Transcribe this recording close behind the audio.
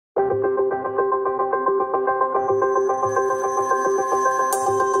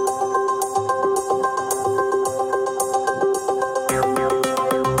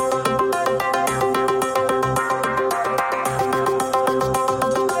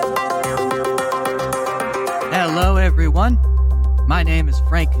everyone. My name is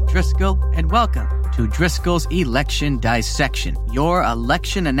Frank Driscoll, and welcome to Driscoll's Election Dissection, your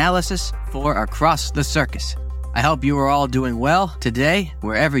election analysis for Across the Circus. I hope you are all doing well today,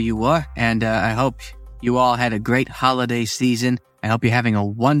 wherever you are, and I hope you all had a great holiday season. I hope you're having a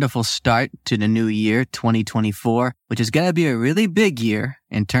wonderful start to the new year, 2024, which is going to be a really big year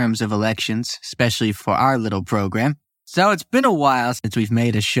in terms of elections, especially for our little program. So it's been a while since we've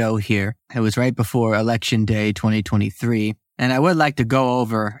made a show here. It was right before Election Day 2023. And I would like to go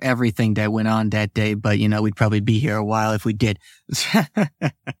over everything that went on that day, but, we'd probably be here a while if we did.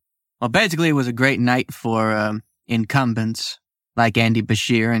 Well, basically, it was a great night for incumbents like Andy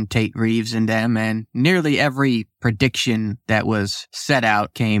Beshear and Tate Reeves and them, and nearly every prediction that was set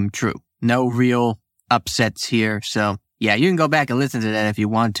out came true. No real upsets here. So, yeah, you can go back and listen to that if you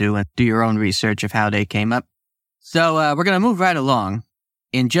want to and do your own research of how they came up. So we're going to move right along.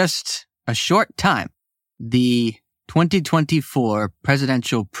 In just a short time, the 2024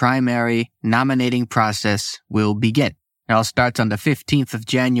 presidential primary nominating process will begin. It all starts on the 15th of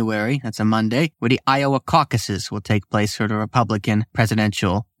January, that's a Monday, where the Iowa caucuses will take place for the Republican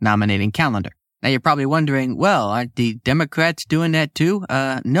presidential nominating calendar. Now you're probably wondering, well, aren't the Democrats doing that too?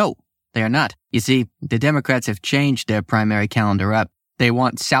 No, they are not. You see, the Democrats have changed their primary calendar up. They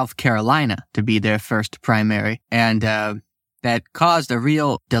want South Carolina to be their first primary, and that caused a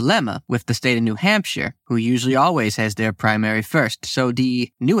real dilemma with the state of New Hampshire, who usually always has their primary first. So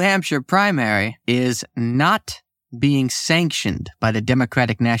the New Hampshire primary is not being sanctioned by the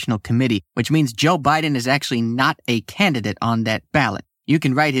Democratic National Committee, which means Joe Biden is actually not a candidate on that ballot. You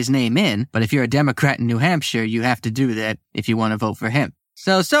can write his name in, but if you're a Democrat in New Hampshire, you have to do that if you want to vote for him.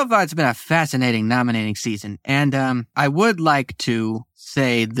 So far it's been a fascinating nominating season, and I would like to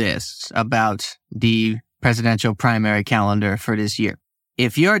say this about the presidential primary calendar for this year.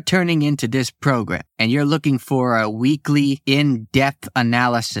 If you're turning into this program and you're looking for a weekly in-depth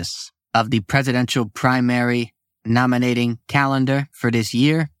analysis of the presidential primary nominating calendar for this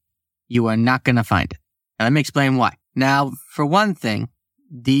year, you are not going to find it. Now, let me explain why. Now, for one thing,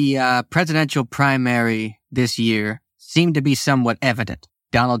 the presidential primary this year seemed to be somewhat evident.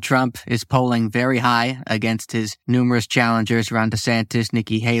 Donald Trump is polling very high against his numerous challengers, Ron DeSantis,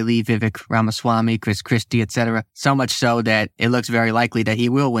 Nikki Haley, Vivek Ramaswamy, Chris Christie, etc. So much so that it looks very likely that he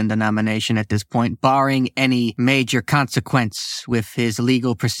will win the nomination at this point, barring any major consequence with his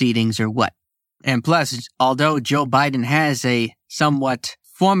legal proceedings or what. And plus, although Joe Biden has a somewhat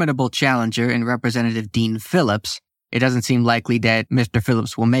formidable challenger in Representative Dean Phillips, it doesn't seem likely that Mr.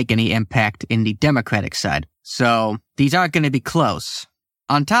 Phillips will make any impact in the Democratic side. So these aren't going to be close.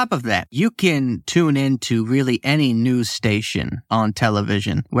 On top of that, you can tune into really any news station on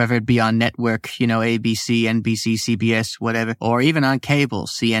television, whether it be on network, ABC, NBC, CBS, whatever, or even on cable,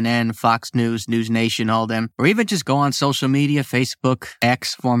 CNN, Fox News, News Nation, all them, or even just go on social media, Facebook,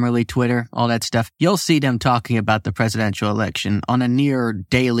 X, formerly Twitter, all that stuff. You'll see them talking about the presidential election on a near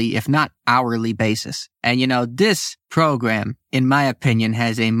daily, if not hourly basis. And this program, in my opinion,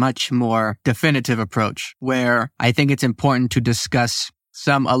 has a much more definitive approach where I think it's important to discuss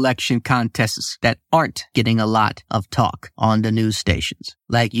some election contests that aren't getting a lot of talk on the news stations.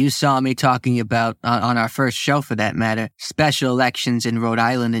 Like you saw me talking about on our first show for that matter, special elections in Rhode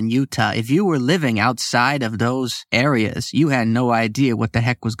Island and Utah. If you were living outside of those areas, you had no idea what the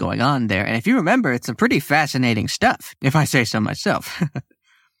heck was going on there. And if you remember, it's some pretty fascinating stuff, if I say so myself.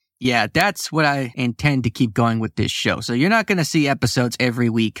 Yeah, that's what I intend to keep going with this show. So you're not going to see episodes every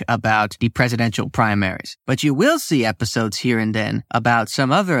week about the presidential primaries, but you will see episodes here and then about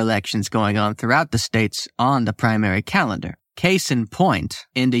some other elections going on throughout the states on the primary calendar. Case in point,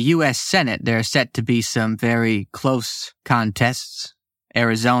 in the U.S. Senate, there are set to be some very close contests.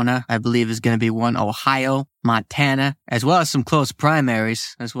 Arizona, I believe, is going to be one. Ohio, Montana, as well as some close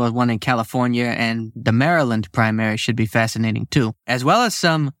primaries, as well as one in California, and the Maryland primary should be fascinating too, as well as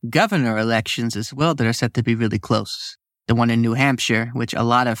some governor elections as well that are set to be really close. The one in New Hampshire, which a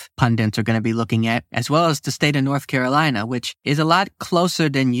lot of pundits are going to be looking at, as well as the state of North Carolina, which is a lot closer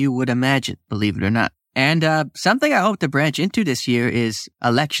than you would imagine, believe it or not. And something I hope to branch into this year is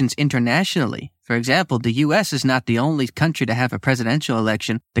elections internationally. For example, the U.S. is not the only country to have a presidential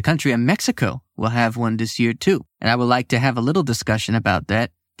election. The country of Mexico will have one this year too. And I would like to have a little discussion about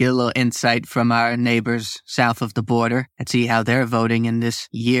that, get a little insight from our neighbors south of the border and see how they're voting in this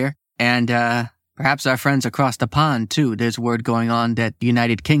year. And perhaps our friends across the pond too. There's word going on that the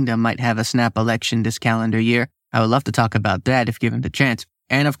United Kingdom might have a snap election this calendar year. I would love to talk about that if given the chance.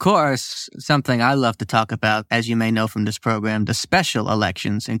 And of course, something I love to talk about, as you may know from this program, the special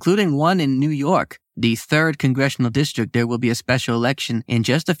elections, including one in New York. The 3rd Congressional District, there will be a special election in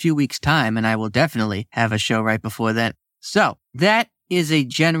just a few weeks' time, and I will definitely have a show right before that. So that is a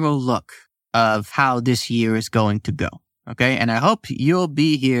general look of how this year is going to go. Okay. And I hope you'll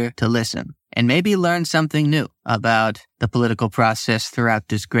be here to listen and maybe learn something new about the political process throughout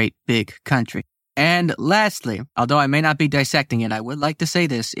this great big country. And lastly, although I may not be dissecting it, I would like to say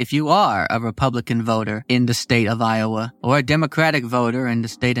this. If you are a Republican voter in the state of Iowa, or a Democratic voter in the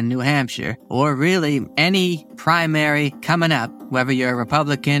state of New Hampshire, or really any primary coming up, whether you're a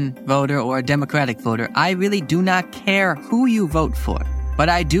Republican voter or a Democratic voter, I really do not care who you vote for, but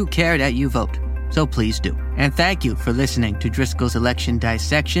I do care that you vote. So please do. And thank you for listening to Driscoll's Election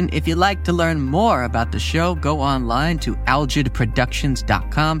Dissection. If you'd like to learn more about the show, go online to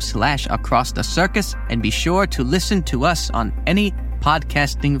algidproductions.com/acrossthecircus and be sure to listen to us on any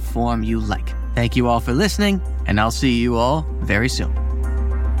podcasting form you like. Thank you all for listening, and I'll see you all very soon.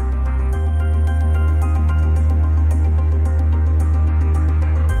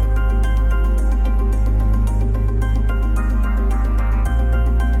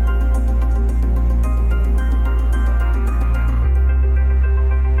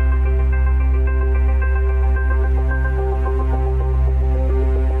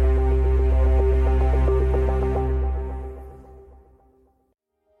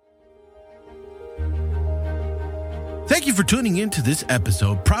 Thank you for tuning in to this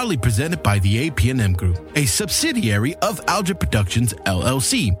episode, proudly presented by the APNM Group, a subsidiary of Algid Productions,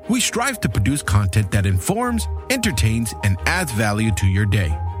 LLC. We strive to produce content that informs, entertains, and adds value to your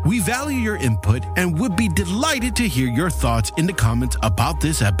day. We value your input and would be delighted to hear your thoughts in the comments about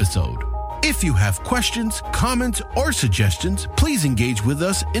this episode. If you have questions, comments, or suggestions, please engage with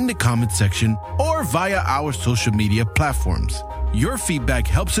us in the comment section or via our social media platforms. Your feedback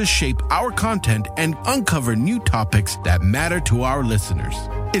helps us shape our content and uncover new topics that matter to our listeners.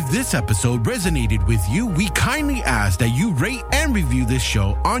 If this episode resonated with you, we kindly ask that you rate and review this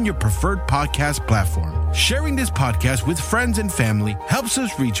show on your preferred podcast platform. Sharing this podcast with friends and family helps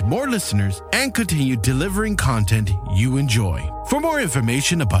us reach more listeners and continue delivering content you enjoy. For more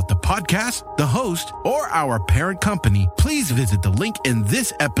information about the podcast, the host, or our parent company, please visit the link in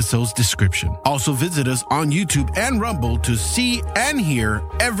this episode's description. Also visit us on YouTube and Rumble to see and hear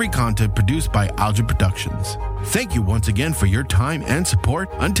every content produced by Algid Productions. Thank you once again for your time and support.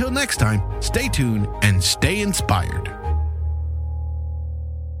 Until next time, stay tuned and stay inspired.